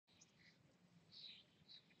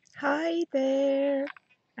Hi there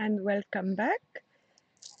and welcome back.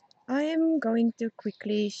 I am going to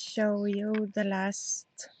quickly show you the last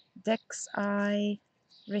decks I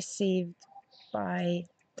received by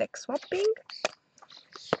deck swapping,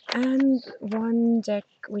 and one deck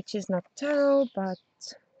which is not tarot but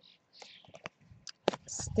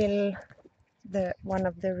still the one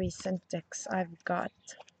of the recent decks I've got.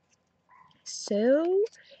 So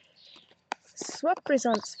swap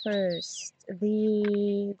results first.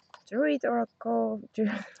 The Druid Oracle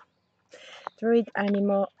Druid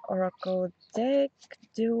Animal Oracle deck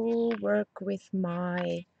do work with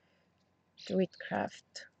my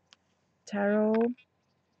Druidcraft Tarot,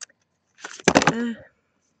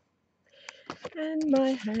 and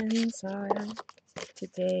my hands are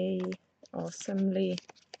today awesomely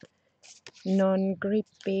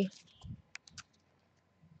non-grippy.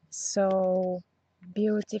 So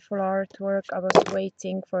beautiful artwork. I was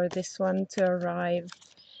waiting for this one to arrive.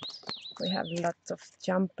 We have lots of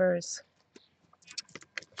jumpers,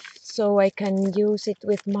 so I can use it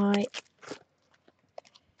with my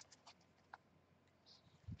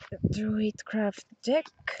Druidcraft deck.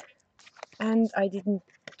 And I didn't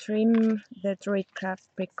trim the Druidcraft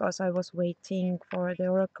because I was waiting for the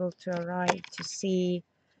Oracle to arrive to see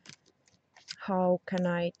how can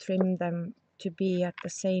I trim them to be at the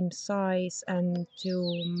same size. And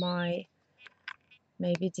to my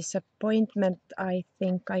maybe disappointment, I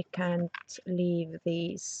think I can't leave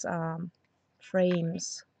these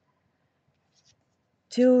frames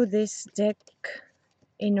to this deck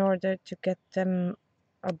in order to get them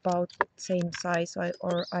about same size,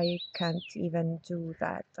 or I can't even do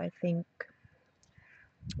that, I think.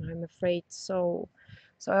 I'm afraid so.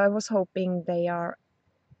 So I was hoping they are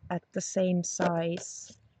at the same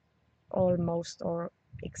size almost, or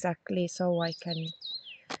exactly, so I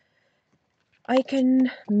can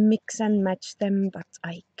mix and match them, but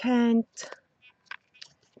I can't,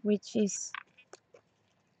 which is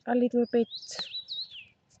a little bit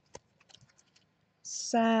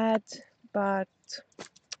sad, but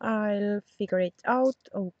I'll figure it out.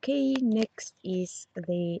 Okay, next is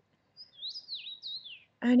the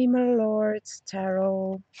Animal Lords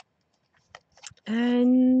Tarot,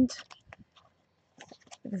 and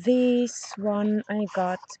this one I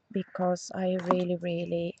got because I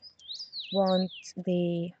really want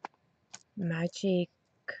the magic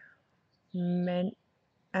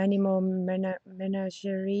animal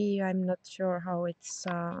menagerie. I'm not sure how it's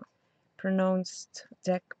pronounced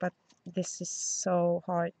deck, but this is so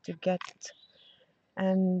hard to get,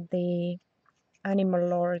 and the Animal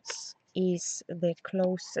Lords is the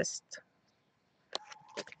closest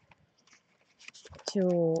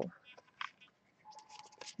to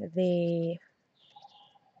the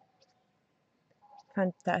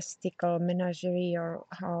fantastical menagerie, or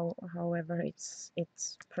however it's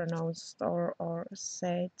pronounced or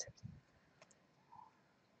said.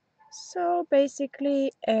 So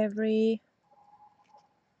basically every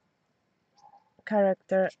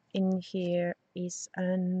character in here is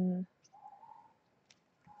an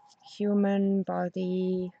human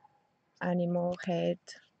body, animal head,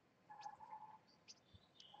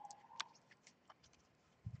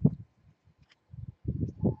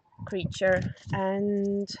 creature,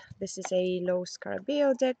 and this is a low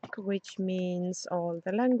Scarabeo deck, which means all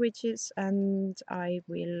the languages, and I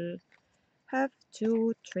will have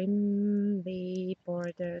to trim the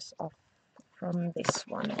borders off from this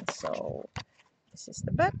one. So this is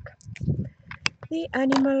the back, the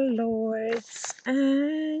Animal Lords,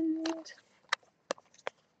 and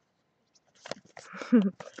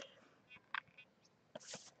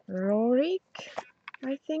Röhrig,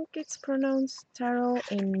 I think it's pronounced tarot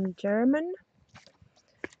in German.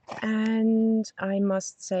 And I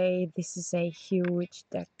must say this is a huge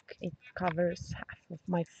deck. It covers half of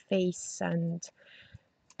my face, and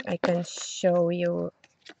I can show you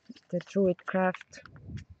the Druidcraft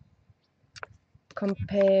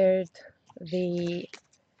compared, the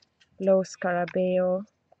low Scarabeo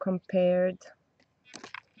compared,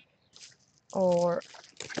 or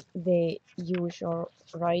the usual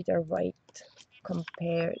Rider White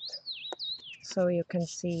compared, so you can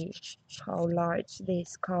see how large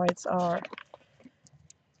these cards are.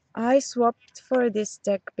 I swapped for this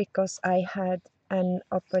deck because I had an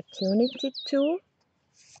opportunity to,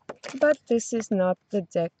 but this is not the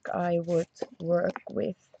deck I would work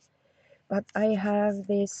with. But I have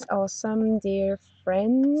this awesome dear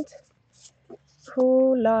friend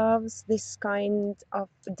who loves this kind of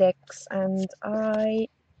decks, and I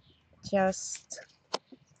just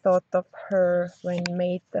thought of her when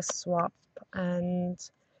made the swap, and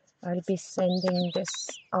I'll be sending this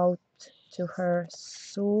out to her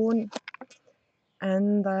soon.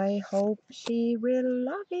 and I hope she will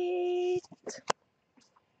love it,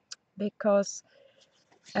 because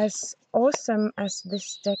as awesome as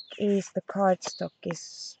this deck is, the cardstock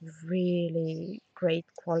is really great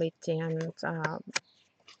quality, and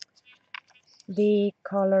the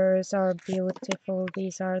colors are beautiful.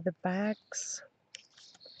 These are the backs,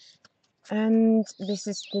 and this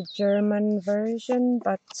is the German version,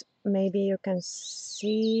 but maybe you can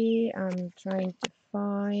see I'm trying to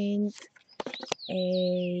find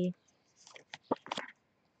a,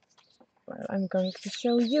 well, I'm going to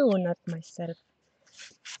show you, not myself,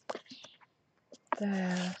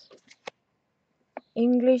 the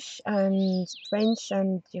English and French,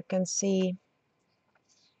 and you can see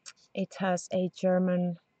it has a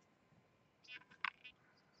German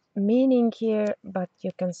meaning here, but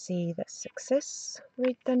you can see the success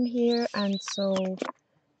written here, and so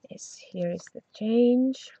here is the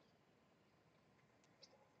change,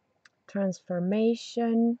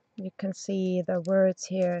 transformation. You can see the words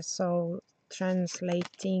here, so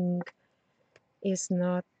translating is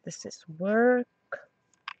not, this is work,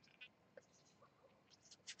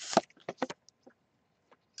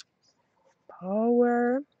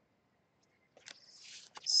 power.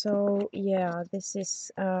 So yeah, this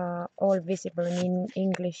is all visible in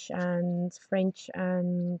English and French,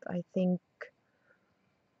 and I think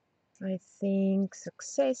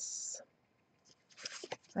success.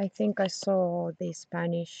 I think I saw the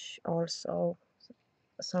Spanish also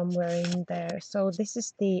somewhere in there. So this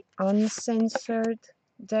is the uncensored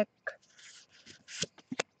deck.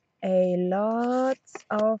 A lot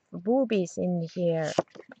of boobies in here,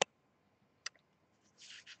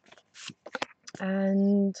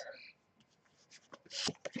 and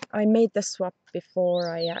I made the swap before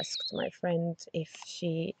I asked my friend if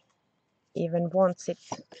she even wants it.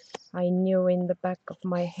 I knew in the back of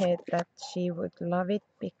my head that she would love it,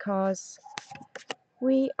 because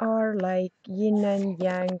we are like yin and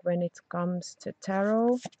yang when it comes to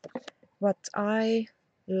tarot. What I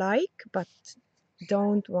like but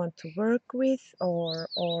don't want to work with, or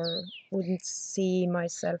wouldn't see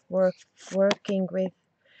myself working with,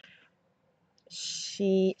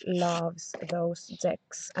 she loves those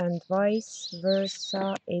decks, and vice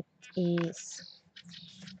versa it is.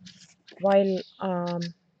 While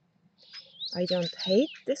I don't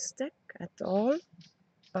hate this deck at all,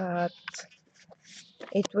 but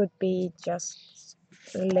it would be just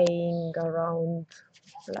laying around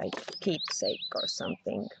like keepsake or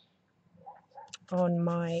something on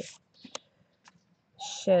my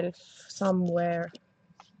shelf somewhere.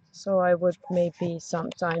 So I would maybe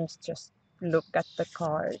sometimes just look at the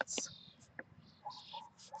cards.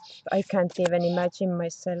 I can't even imagine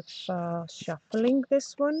myself shuffling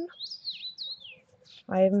this one.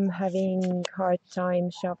 I'm having hard time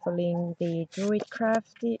shuffling the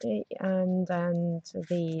Druidcraft and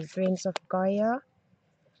the Dreams of Gaia.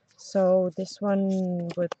 So this one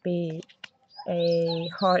would be a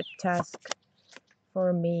hard task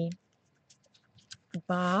for me.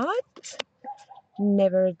 But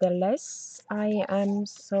nevertheless, I am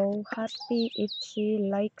so happy if she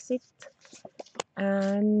likes it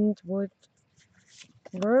and would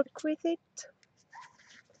work with it.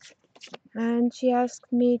 And she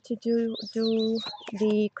asked me to do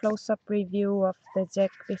the close-up review of the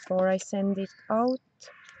deck before I send it out.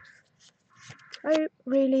 I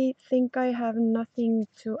really think I have nothing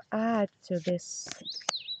to add to this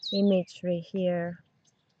imagery here.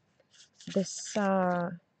 This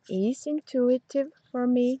is intuitive for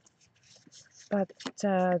me, but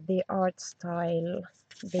the art style,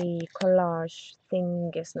 the collage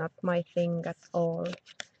thing is not my thing at all.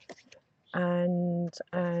 And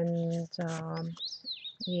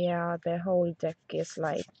yeah, the whole deck is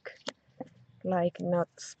like not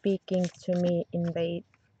speaking to me in the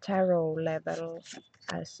tarot level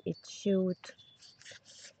as it should.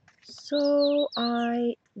 So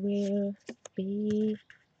I will be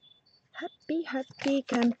happy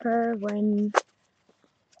camper when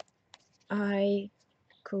I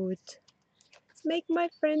could make my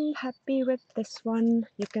friend happy with this one.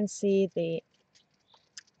 You can see the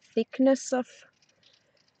thickness of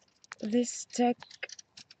this deck.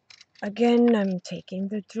 Again, I'm taking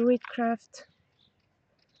the Druidcraft.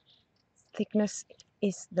 Thickness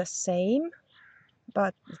is the same,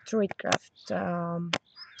 but the Druidcraft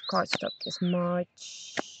cardstock is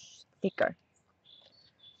much thicker.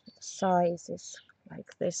 The size is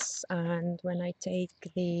like this, and when I take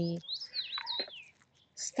the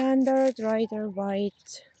standard Rider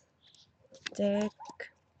White deck,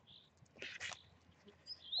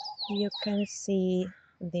 you can see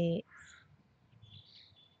the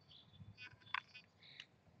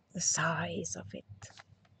size of it.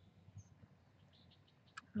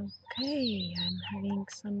 Okay, I'm having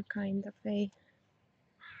some kind of a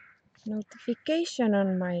notification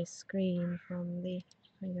on my screen from the,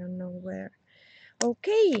 I don't know where.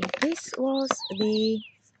 Okay, this was the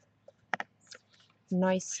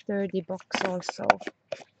nice sturdy box also.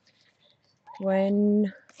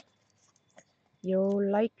 When you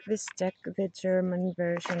like this deck, the German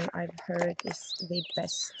version I've heard is the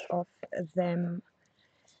best of them.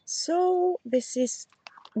 So this is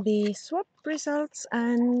the swap results,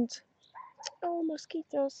 and oh,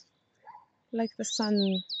 mosquitoes, like the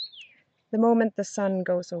sun. The moment the sun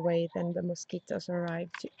goes away, then the mosquitoes arrive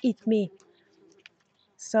to eat me.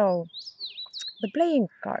 So the playing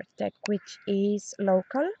card deck, which is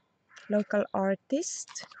local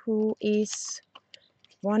artist, who is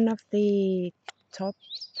one of the top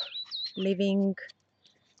living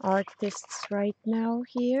artists right now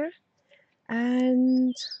here,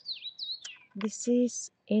 and this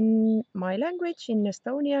is in my language, in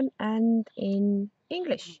Estonian and in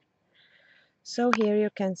English. So here you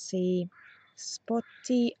can see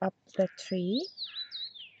Spotty Up the Tree,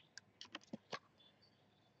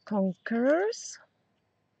 Conquerors,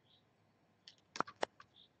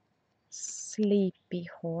 Sleepy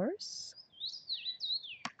Horse,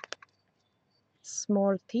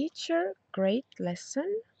 Small Teacher, Great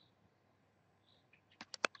Lesson,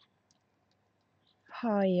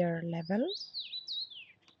 Higher Level,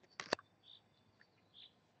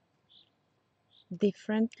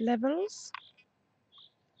 Different Levels,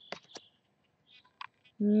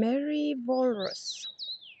 Merry Walrus,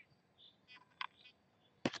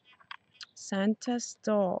 Santa's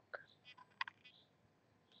Dog,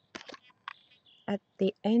 At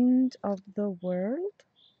the End of the World,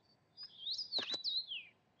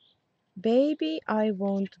 Baby I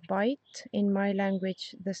Won't Bite. In my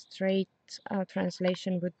language, the straight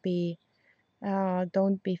translation would be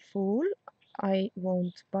Don't be fool, I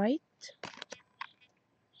won't bite.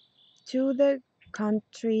 To the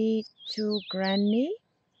Country to Granny,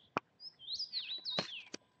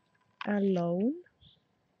 Alone,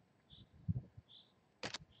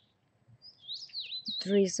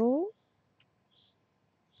 Drizzle,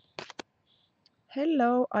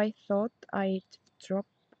 Hello, I thought I'd drop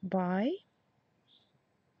by,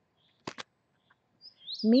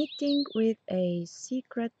 Meeting with a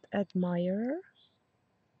Secret Admirer,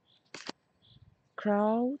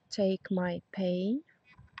 Crow, Take My Pain,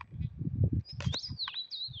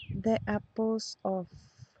 The Apples of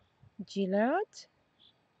Gilead,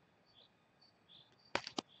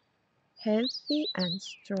 Healthy and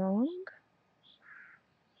Strong,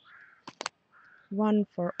 One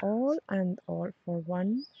for All and All for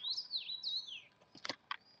One,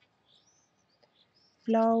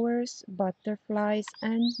 Flowers, Butterflies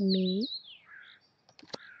and Me,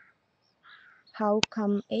 How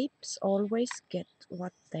Come Apes Always Get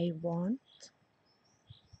What They Want,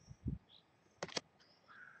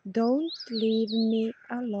 Don't Leave Me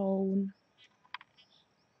Alone.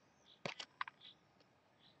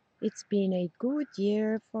 It's been a good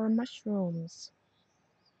year for mushrooms.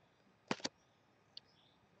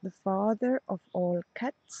 The father of all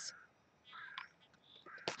cats,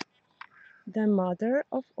 the mother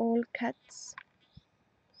of all cats.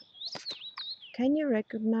 Can you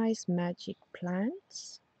recognize magic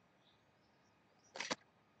plants?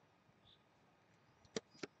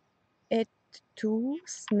 Et tu,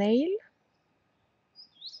 snail.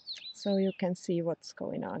 So you can see what's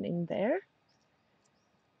going on in there.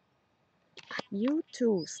 You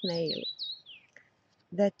too, snail.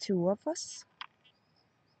 The two of us.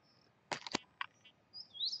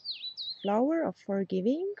 Flower of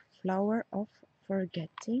forgiving, flower of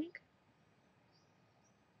forgetting.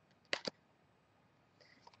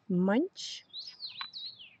 Munch.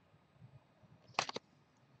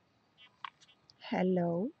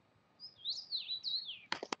 Hello.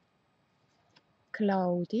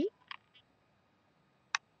 Cloudy.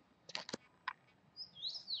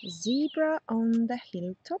 Zebra on the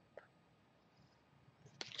hilltop.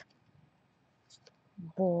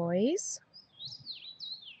 Boys.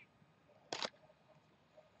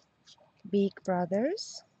 Big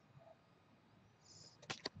brothers.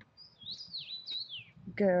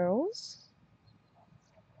 Girls.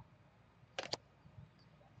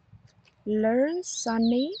 Learn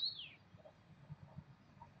sunny.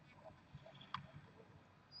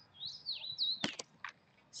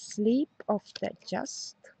 Sleep of the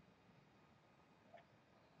just.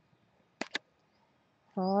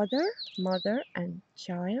 Father, mother and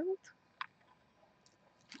child.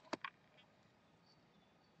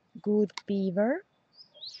 Good beaver.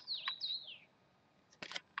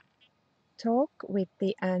 Talk with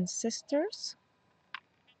the ancestors.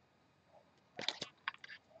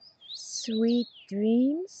 Sweet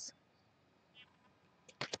dreams.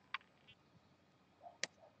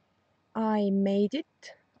 I made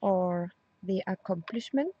it, or the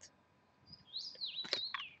accomplishment.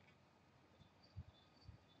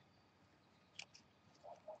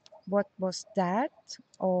 What was that,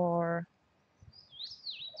 or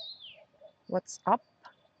what's up?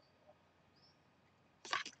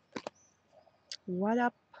 What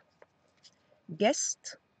up?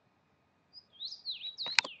 Guest.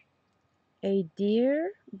 A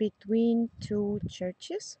deer between two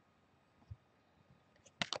churches.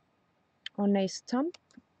 On a stump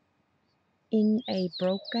in a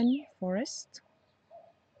broken forest.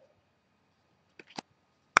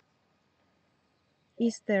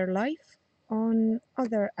 Is there life on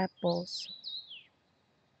other apples?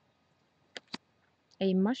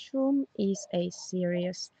 A mushroom is a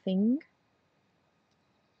serious thing.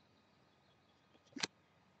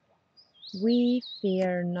 We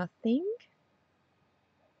fear nothing.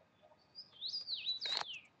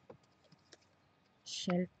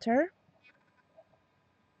 Shelter.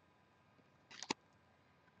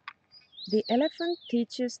 The elephant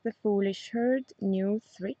teaches the foolish herd new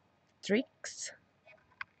tricks.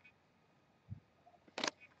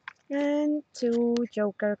 And two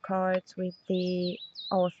joker cards with the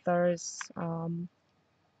author's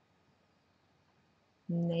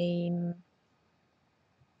name,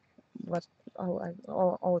 what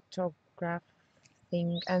autograph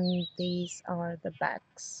thing, and these are the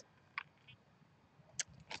backs.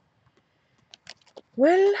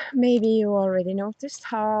 Well, maybe you already noticed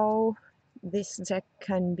how this deck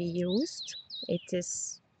can be used. It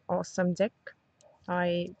is awesome deck.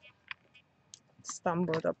 I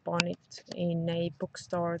stumbled upon it in a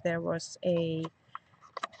bookstore. There was a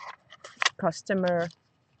customer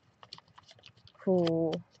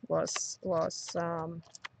who was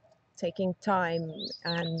taking time,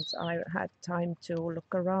 and I had time to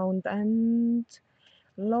look around, and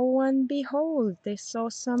lo and behold, this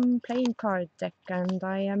awesome playing card deck. And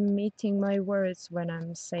I am eating my words when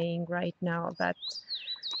I'm saying right now that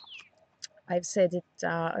I've said it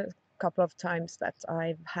a couple of times that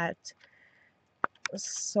I've had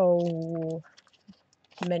so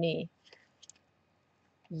many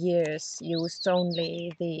years used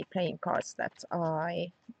only the playing cards that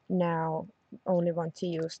I now only want to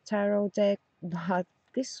use tarot deck. But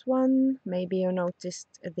this one, maybe you noticed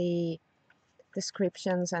the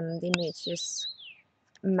descriptions and images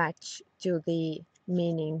match to the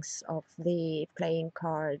meanings of the playing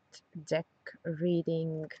card deck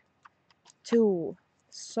reading too.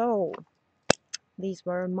 So these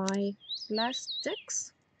were my last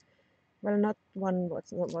decks. Well, not one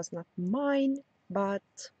was not mine,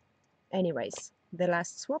 but anyways, the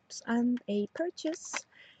last swaps and a purchase.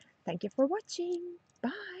 Thank you for watching.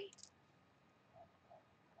 Bye.